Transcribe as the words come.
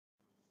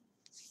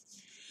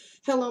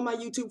Hello, my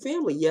YouTube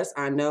family. Yes,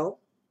 I know.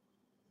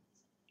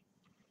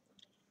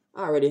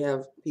 I already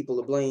have people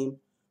to blame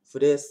for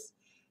this.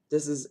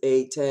 This is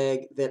a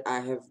tag that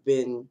I have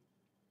been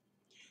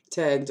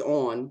tagged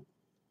on.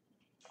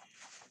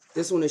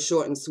 This one is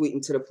short and sweet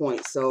and to the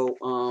point.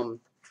 So,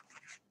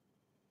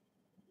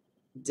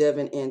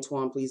 Devin,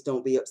 Antoine, please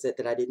don't be upset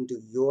that I didn't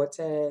do your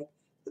tag,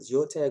 because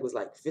your tag was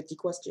like 50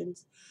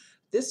 questions.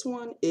 This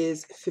one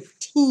is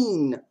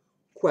 15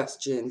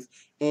 questions,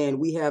 and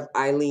we have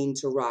Eileen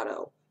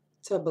Tirado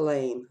to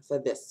blame for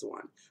this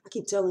one. I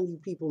keep telling you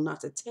people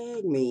not to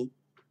tag me,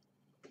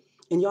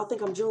 and y'all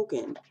think I'm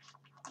joking.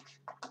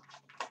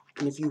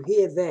 And if you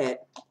hear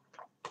that,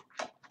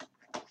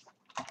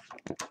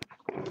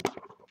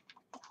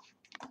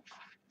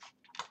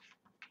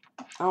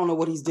 I don't know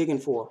what he's digging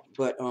for,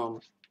 but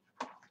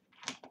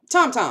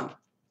Tom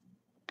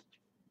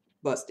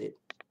busted.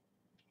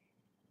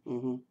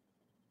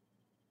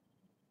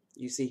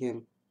 You see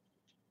him.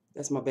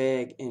 That's my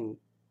bag in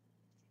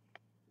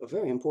a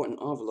very important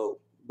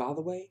envelope, by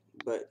the way,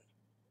 but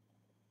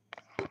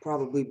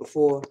probably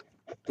before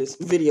this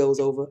video is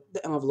over,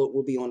 the envelope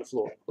will be on the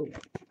floor. Ooh.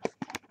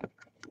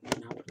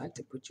 And I would like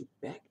to put you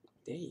back.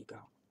 There you go.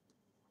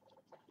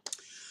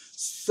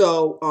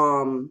 So,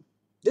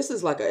 this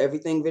is like a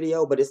everything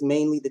video, but it's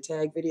mainly the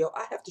tag video.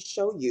 I have to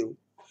show you,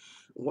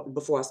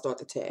 before I start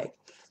the tag,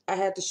 I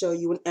had to show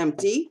you an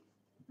empty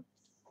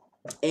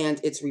and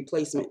its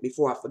replacement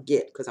before I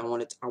forget, because I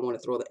want to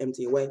throw the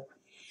empty away.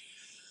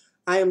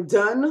 I am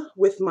done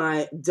with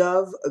my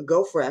Dove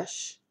Go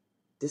Fresh.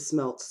 This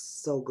smells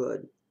so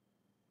good.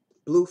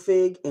 Blue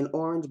fig and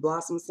orange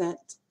blossom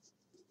scent.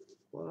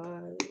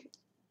 What?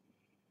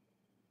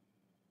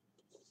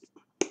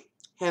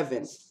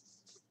 Heaven.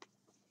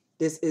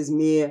 This is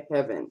mere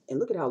heaven. And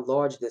look at how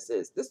large this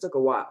is. This took a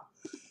while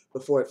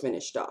before it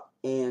finished up.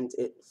 And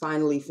it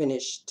finally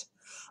finished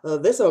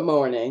this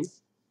morning.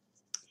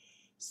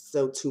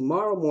 So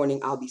tomorrow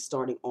morning, I'll be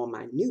starting on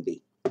my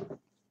newbie.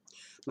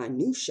 My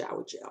new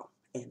shower gel.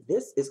 And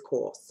this is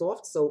called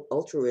Soft Soap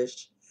Ultra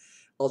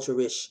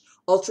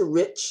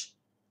Rich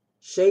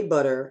Shea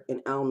Butter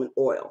and Almond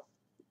Oil.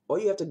 All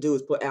you have to do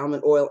is put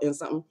almond oil in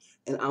something,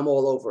 and I'm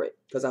all over it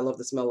because I love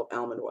the smell of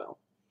almond oil.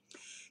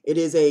 It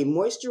is a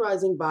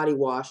moisturizing body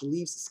wash,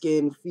 leaves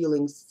skin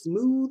feeling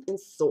smooth and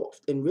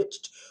soft,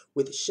 enriched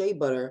with shea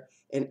butter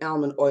and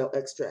almond oil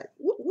extract.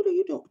 What are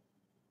you doing?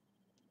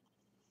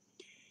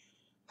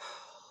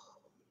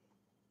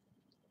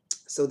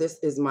 So this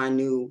is my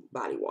new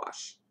body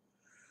wash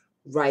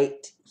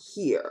right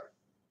here.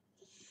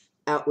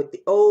 Out with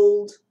the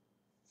old,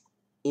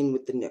 in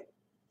with the new.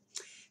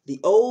 The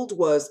old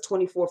was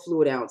 24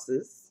 fluid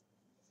ounces.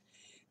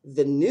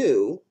 The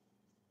new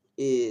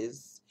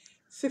is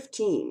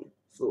 15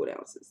 fluid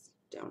ounces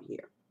down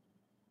here.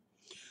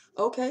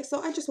 Okay,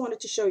 so I just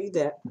wanted to show you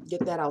that,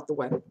 get that out the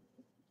way.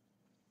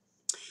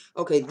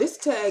 Okay, this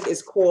tag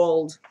is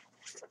called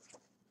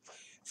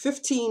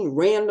 15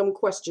 random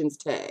questions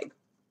tag.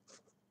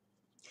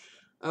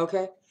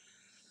 Okay.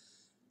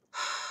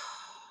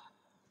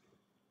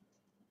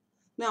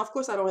 Now, of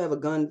course, I don't have a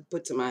gun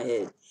put to my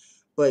head,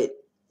 but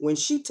when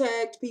she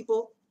tagged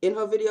people in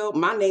her video,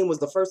 my name was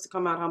the first to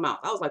come out her mouth.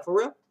 I was like, for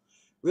real?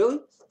 Really?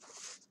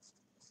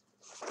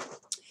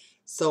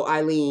 So,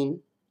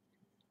 Eileen,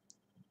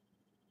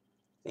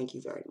 thank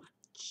you very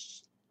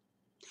much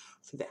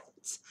for that.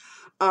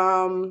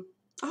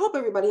 I hope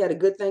everybody had a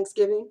good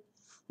Thanksgiving.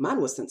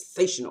 Mine was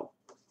sensational.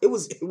 It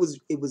was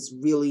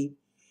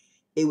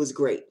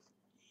great.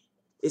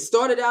 It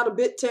started out a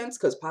bit tense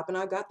because Pop and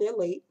I got there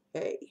late.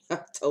 Hey, I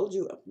told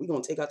you, we're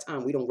going to take our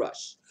time. We don't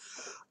rush.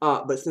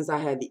 But since I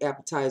had the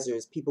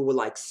appetizers, people were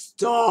like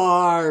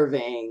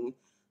starving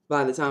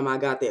by the time I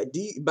got there.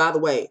 By the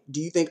way,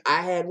 do you think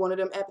I had one of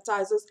them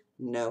appetizers?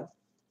 No.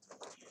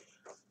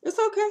 It's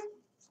okay.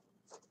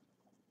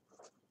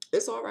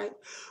 It's all right.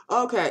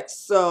 Okay,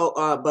 so,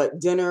 but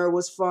dinner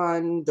was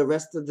fun. The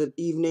rest of the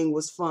evening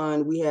was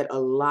fun. We had a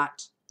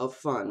lot of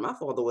fun. My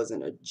father was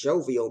in a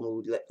jovial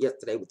mood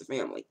yesterday with the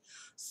family.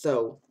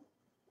 So,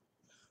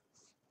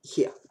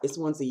 yeah, it's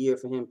once a year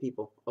for him,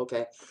 people.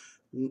 Okay.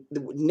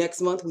 Next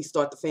month, we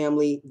start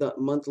the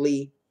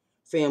monthly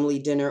family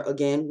dinner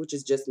again, which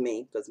is just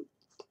me, because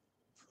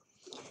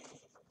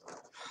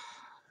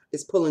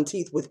it's pulling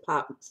teeth with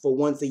Pop for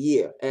once a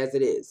year, as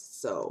it is.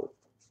 So,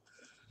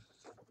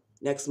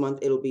 next month,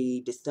 it'll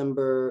be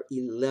December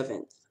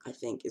 11th, I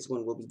think, is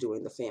when we'll be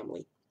doing the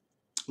family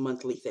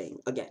monthly thing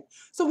again.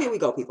 So here we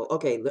go, people.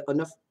 Okay,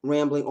 enough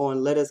rambling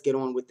on. Let us get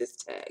on with this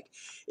tag.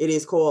 It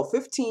is called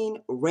 15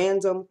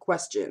 Random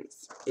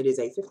Questions. It is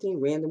a 15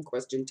 random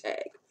question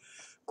tag.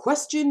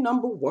 Question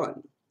number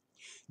 1.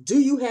 Do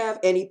you have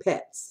any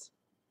pets?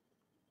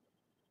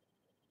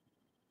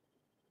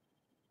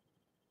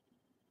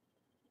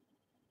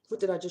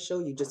 What did I just show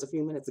you just a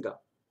few minutes ago?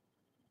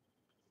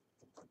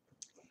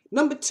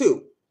 Number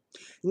 2.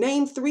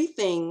 Name 3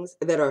 things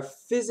that are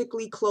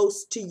physically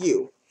close to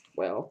you.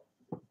 Well,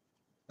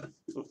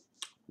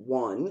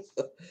 1,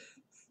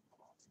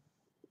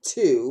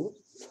 2,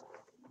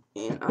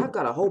 and I've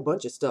got a whole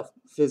bunch of stuff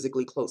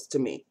physically close to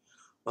me.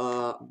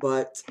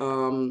 Okay,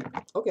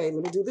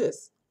 let me do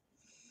this.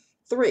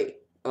 3.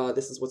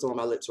 This is what's on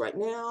my lips right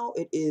now.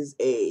 It is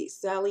a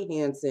Sally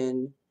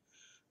Hansen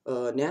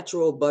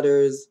Natural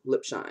Butters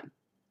Lip Shine,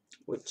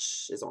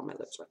 which is on my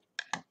lips right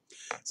now.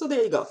 So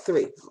there you go,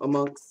 3,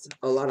 amongst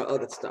a lot of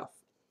other stuff.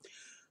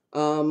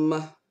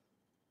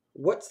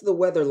 What's the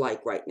weather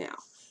like right now?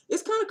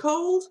 It's kind of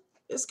cold.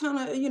 It's kind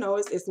of,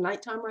 it's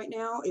nighttime right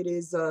now. It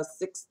is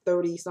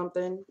 6:30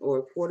 something,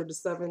 or quarter to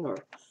 7,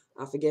 or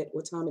I forget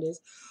what time it is.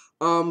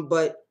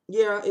 But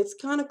yeah, it's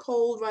kind of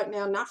cold right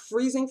now. Not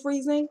freezing,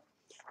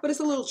 but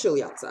it's a little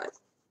chilly outside.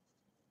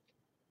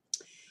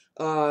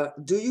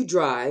 Do you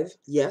drive?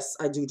 Yes,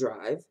 I do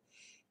drive.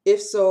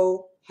 If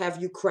so, have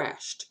you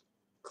crashed?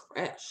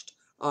 Crashed?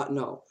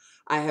 No.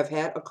 I have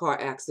had a car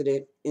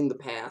accident in the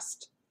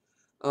past.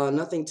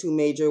 Nothing too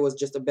major, was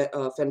just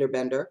a fender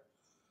bender.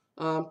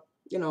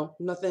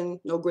 Nothing,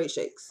 no great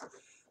shakes.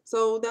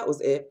 So that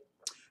was it.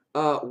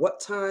 What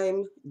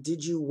time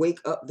did you wake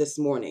up this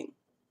morning?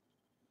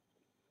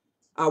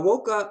 I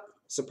woke up,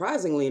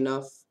 surprisingly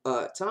enough,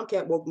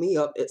 Tomcat woke me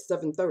up at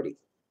 7:30.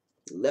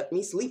 Let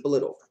me sleep a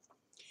little.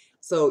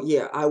 So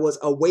yeah, I was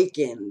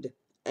awakened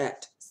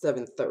at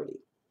 7:30.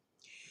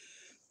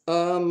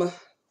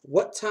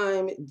 What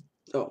time,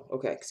 oh,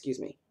 okay, excuse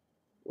me.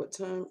 What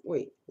time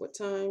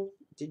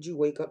did you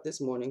wake up this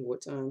morning?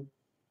 What time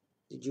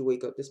did you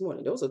wake up this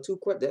morning? Those are two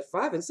questions. That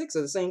 5 and 6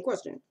 are the same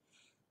question.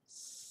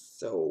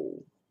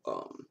 So,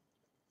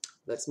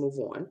 let's move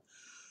on.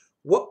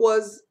 What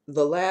was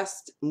the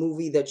last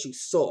movie that you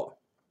saw?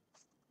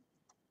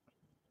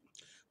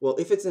 Well,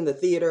 if it's in the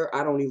theater,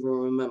 I don't even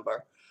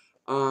remember.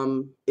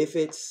 If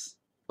it's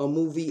a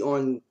movie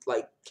on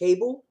like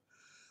cable,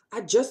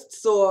 I just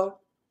saw,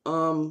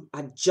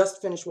 I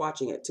just finished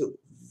watching it too.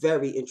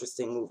 Very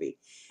interesting movie.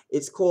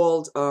 It's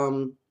called,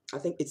 I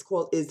think it's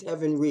called Is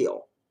Heaven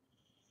Real?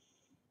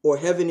 Or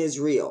Heaven is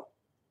Real.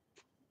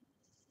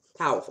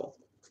 Powerful.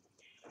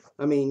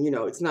 I mean,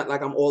 it's not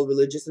like I'm all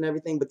religious and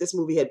everything, but this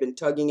movie had been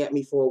tugging at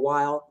me for a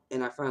while,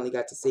 and I finally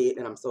got to see it,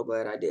 and I'm so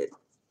glad I did.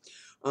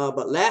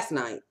 But last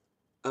night,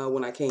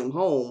 when I came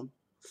home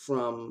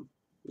from,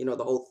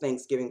 the whole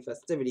Thanksgiving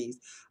festivities,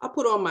 I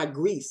put on my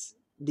Grease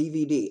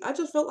DVD. I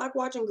just felt like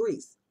watching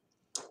Grease.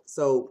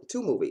 So,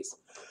 2 movies.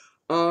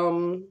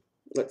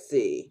 Let's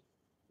see.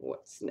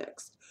 What's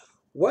next?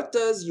 What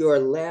does your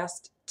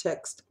last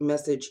text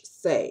message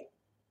say?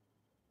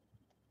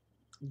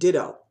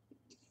 Ditto.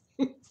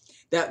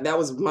 That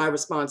was my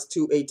response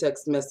to a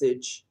text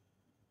message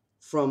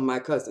from my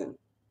cousin.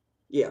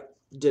 Yeah,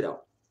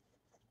 ditto.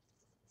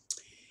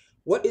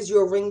 What is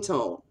your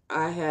ringtone?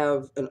 I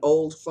have an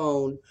old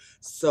phone,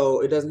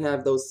 so it doesn't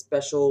have those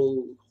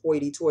special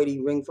hoity-toity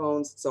ring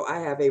phones. So I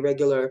have a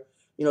regular,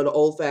 the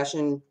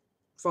old-fashioned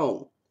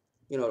phone.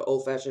 The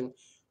old-fashioned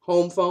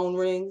home phone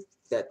ring.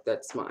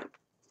 That's mine.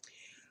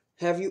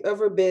 Have you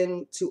ever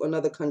been to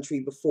another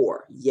country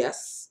before?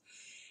 Yes.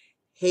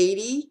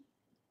 Haiti,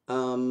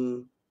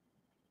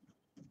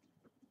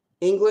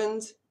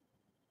 England,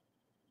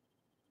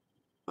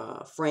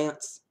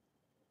 France,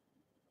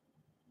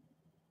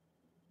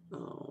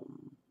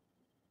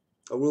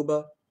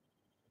 Aruba,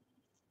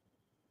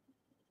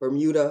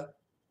 Bermuda,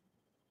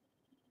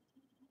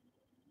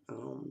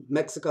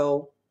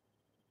 Mexico.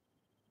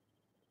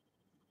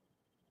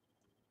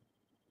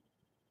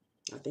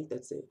 I think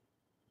that's it.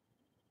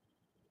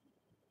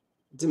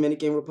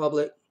 Dominican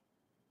Republic.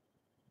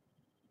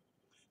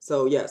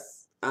 So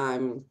yes,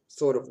 I'm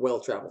sort of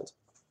well-traveled.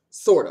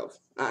 Sort of.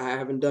 I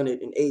haven't done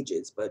it in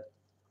ages, but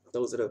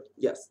those are the,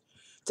 yes.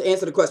 To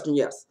answer the question,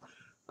 yes.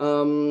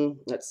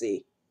 Let's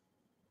see.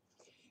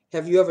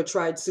 Have you ever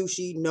tried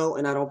sushi? No,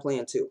 and I don't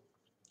plan to.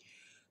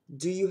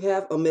 Do you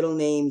have a middle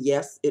name?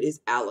 Yes, it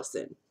is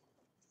Allison.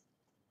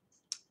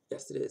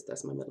 Yes, it is.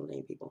 That's my middle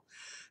name, people.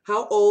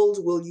 How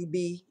old will you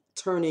be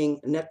turning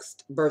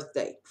next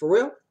birthday? For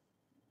real?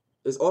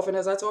 As often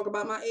as I talk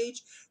about my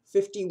age,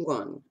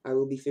 51. I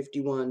will be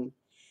 51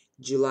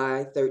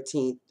 July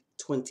 13th,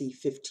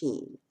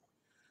 2015.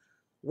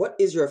 What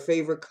is your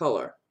favorite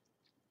color?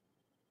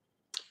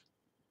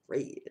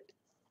 Red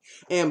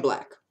and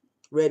black.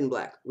 Red and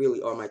black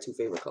really are my 2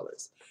 favorite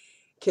colors.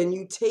 Can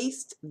you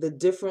taste the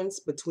difference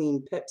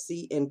between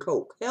Pepsi and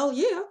Coke? Hell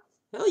yeah.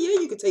 Hell yeah,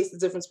 you can taste the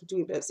difference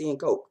between Pepsi and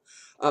Coke.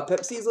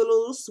 Pepsi is a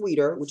little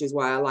sweeter, which is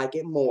why I like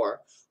it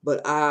more.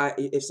 But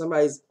if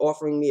somebody's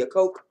offering me a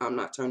Coke, I'm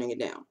not turning it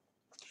down.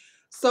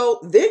 So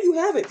there you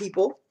have it,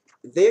 people.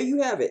 There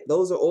you have it.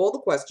 Those are all the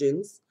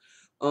questions.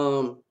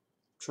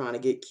 Trying to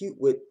get cute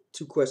with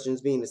 2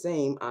 questions being the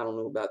same. I don't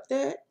know about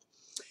that.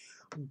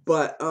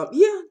 But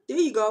yeah, there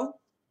you go.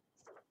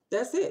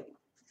 That's it.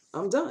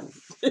 I'm done.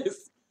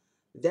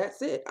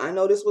 That's it. I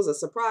know this was a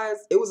surprise.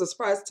 It was a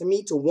surprise to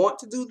me to want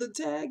to do the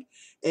tag,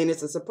 and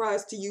it's a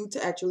surprise to you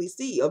to actually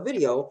see a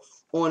video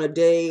on a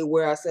day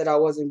where I said I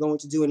wasn't going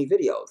to do any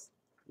videos.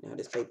 Now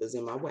this paper's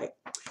in my way.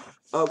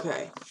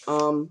 Okay.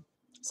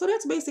 So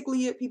that's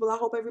basically it, people. I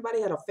hope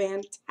everybody had a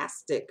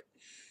fantastic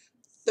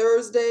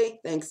Thursday,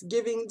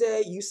 Thanksgiving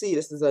Day. You see,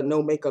 this is a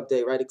no makeup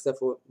day, right? Except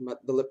for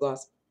the lip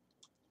gloss.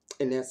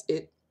 And that's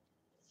it.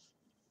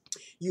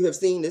 You have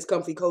seen this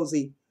comfy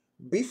cozy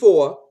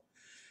before,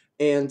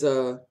 and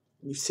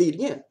you see it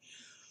again.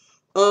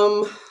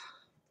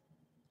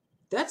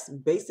 That's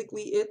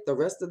basically it. The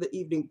rest of the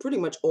evening, pretty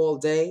much all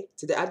day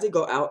today. I did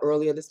go out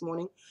earlier this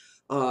morning.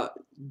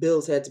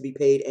 Bills had to be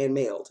paid and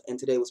mailed, and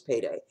today was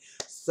payday.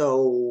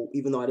 So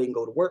even though I didn't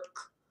go to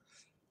work,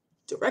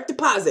 direct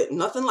deposit,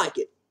 nothing like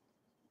it.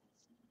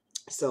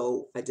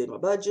 So I did my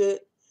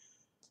budget.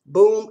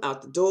 Boom,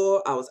 out the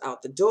door. I was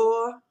out the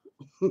door.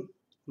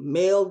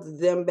 Mailed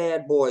them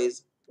bad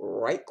boys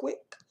right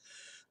quick.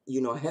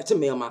 You know, I have to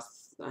mail my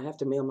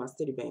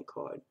Citibank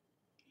card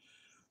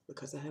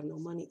because I have no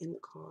money in the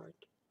card.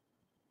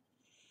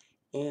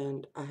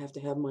 And I have to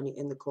have money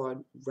in the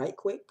card right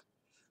quick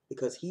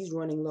because he's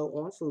running low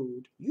on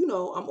food. You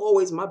know,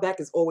 my back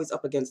is always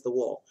up against the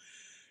wall.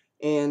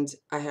 And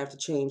I have to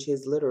change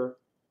his litter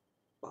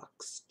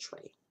box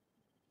tray.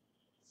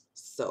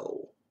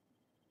 So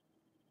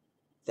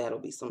that'll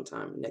be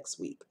sometime next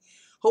week.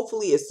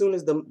 Hopefully, as soon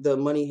as the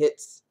money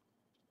hits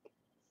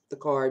the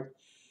card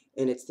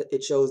and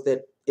it shows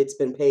that it's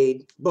been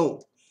paid, boom.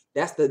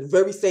 That's the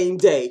very same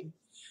day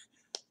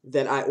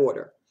that I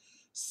order.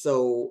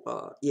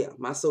 So yeah,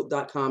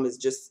 mysoap.com is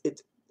just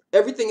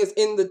everything is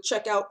in the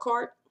checkout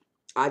cart.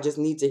 I just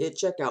need to hit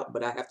checkout,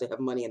 but I have to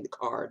have money in the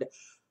card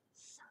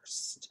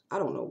first. I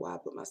don't know why I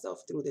put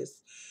myself through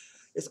this.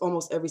 It's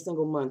almost every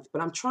single month,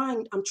 but I'm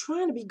trying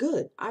to be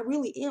good. I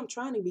really am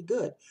trying to be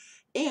good.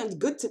 And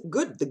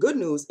the good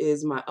news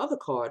is my other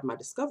card, my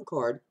Discover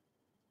card,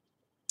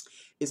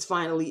 is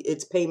finally,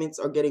 its payments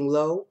are getting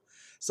low.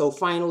 So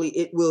finally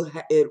it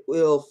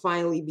will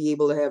finally be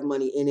able to have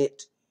money in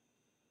it.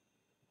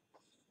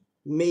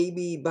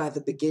 Maybe by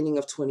the beginning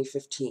of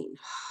 2015.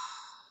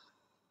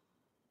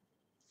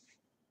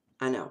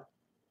 I know.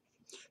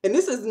 And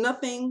this is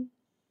nothing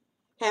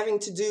having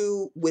to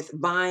do with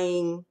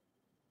buying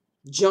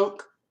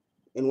junk.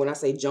 And when I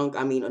say junk,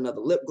 I mean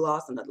another lip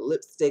gloss, another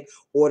lipstick,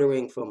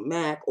 ordering from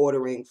MAC,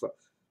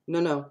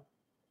 no.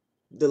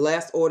 The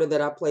last order that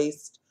I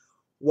placed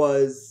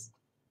was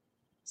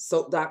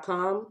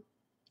soap.com,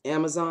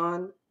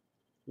 Amazon,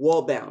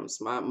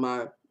 Wallbounds,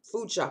 my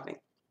food shopping.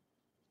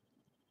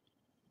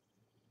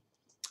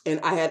 And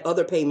I had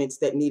other payments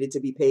that needed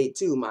to be paid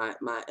too. My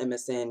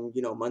MSN,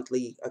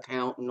 monthly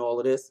account and all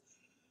of this.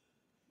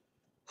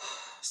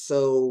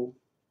 So,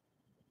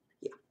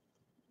 yeah.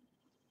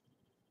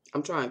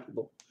 I'm trying,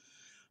 people.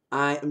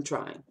 I am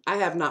trying. I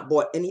have not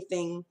bought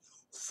anything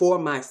for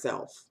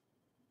myself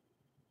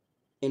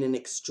in an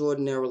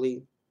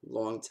extraordinarily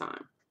long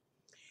time.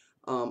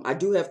 I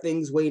do have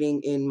things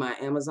waiting in my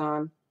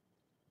Amazon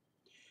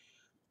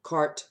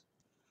cart.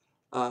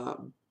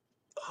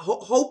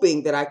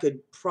 Hoping that I could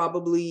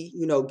probably,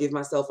 give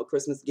myself a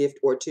Christmas gift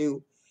or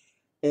two.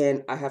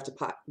 And I have to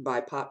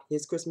buy Pop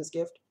his Christmas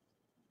gift.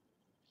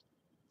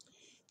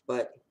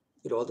 But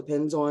it all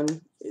depends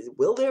on,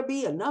 will there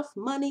be enough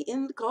money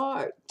in the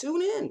card?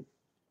 Tune in.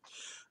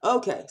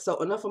 Okay,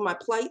 so enough of my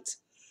plight.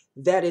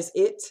 That is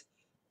it.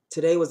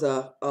 Today was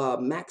a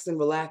max and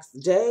relax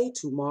day.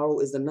 Tomorrow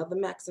is another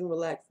max and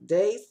relax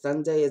day.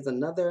 Sunday is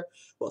another,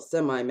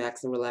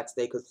 semi-max and relax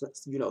day because,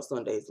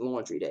 Sunday is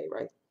laundry day,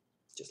 right?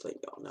 Just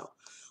letting y'all know.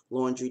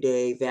 Laundry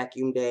day,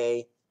 vacuum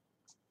day.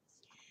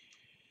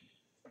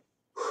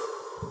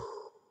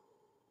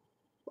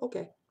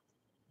 Okay.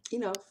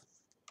 Enough.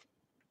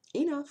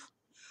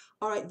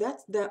 All right,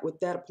 that's that. With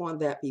that, upon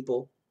that,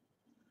 people.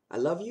 I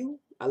love you.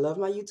 I love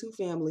my YouTube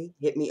family.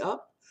 Hit me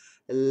up.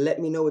 Let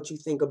me know what you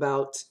think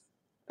about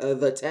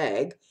the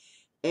tag.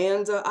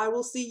 And I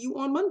will see you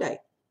on Monday.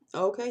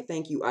 Okay,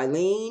 thank you,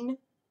 Eileen.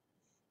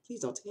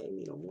 Please don't tag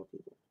me no more,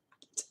 people.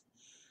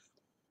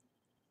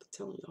 I'm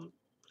telling y'all,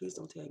 please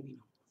don't tag me no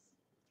more.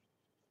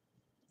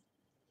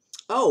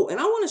 Oh, and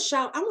I want to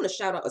shout out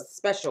a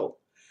special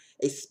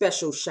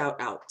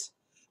shout out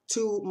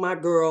to my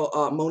girl,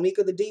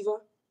 Monica the Diva.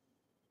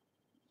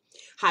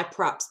 High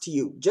props to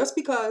you. Just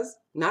because,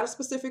 not a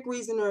specific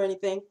reason or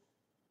anything.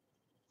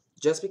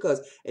 Just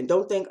because. And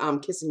don't think I'm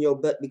kissing your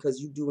butt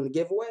because you doing a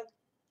giveaway.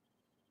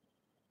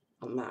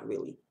 I'm not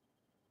really.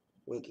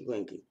 Winky,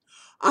 winky.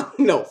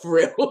 No, for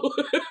real.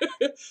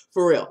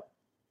 For real.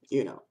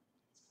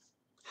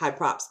 High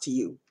props to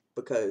you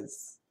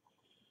because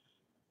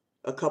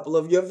a couple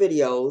of your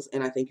videos,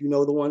 and I think you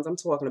know the ones I'm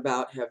talking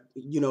about, have,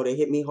 they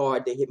hit me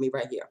hard. They hit me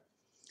right here.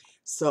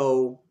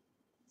 So,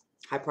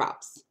 high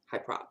props. High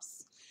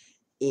props.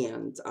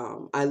 And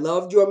I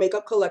loved your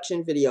makeup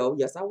collection video.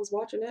 Yes, I was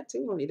watching that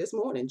too, honey, this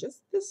morning.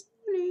 Just this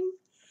morning.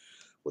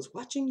 Was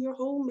watching your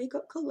whole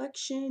makeup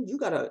collection. You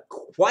got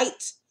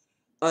quite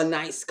a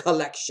nice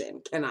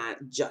collection, can I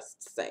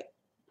just say.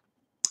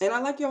 And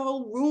I like your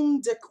whole room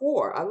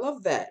decor. I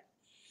love that.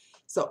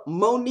 So,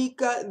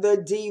 Monica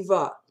the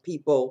Diva,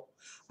 people.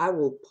 I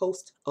will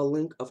post a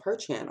link of her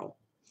channel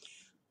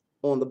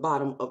on the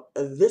bottom of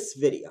this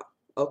video.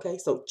 Okay,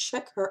 so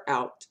check her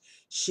out.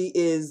 She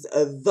is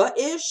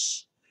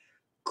the-ish,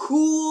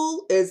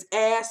 cool as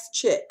ass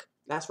chick.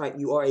 That's right,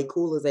 you are a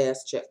cool as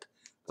ass chick.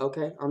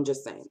 Okay, I'm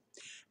just saying.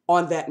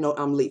 On that note,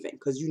 I'm leaving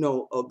because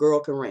a girl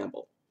can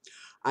ramble.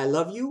 I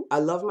love you. I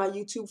love my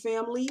YouTube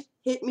family.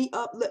 Hit me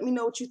up. Let me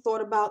know what you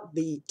thought about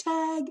the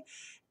tag.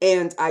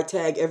 And I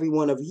tag every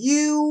one of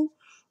you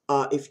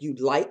if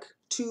you'd like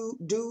to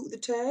do the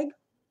tag.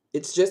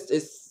 It's just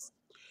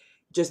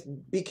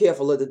be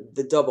careful of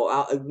the double.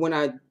 When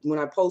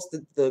I post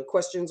the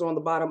questions on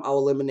the bottom, I'll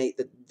eliminate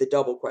the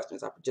double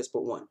questions. I just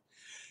put one.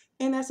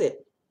 And that's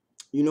it.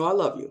 You know I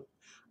love you.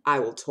 I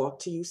will talk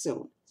to you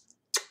soon.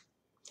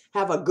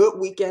 Have a good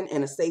weekend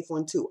and a safe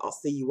one too. I'll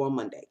see you on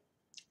Monday.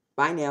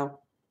 Bye now.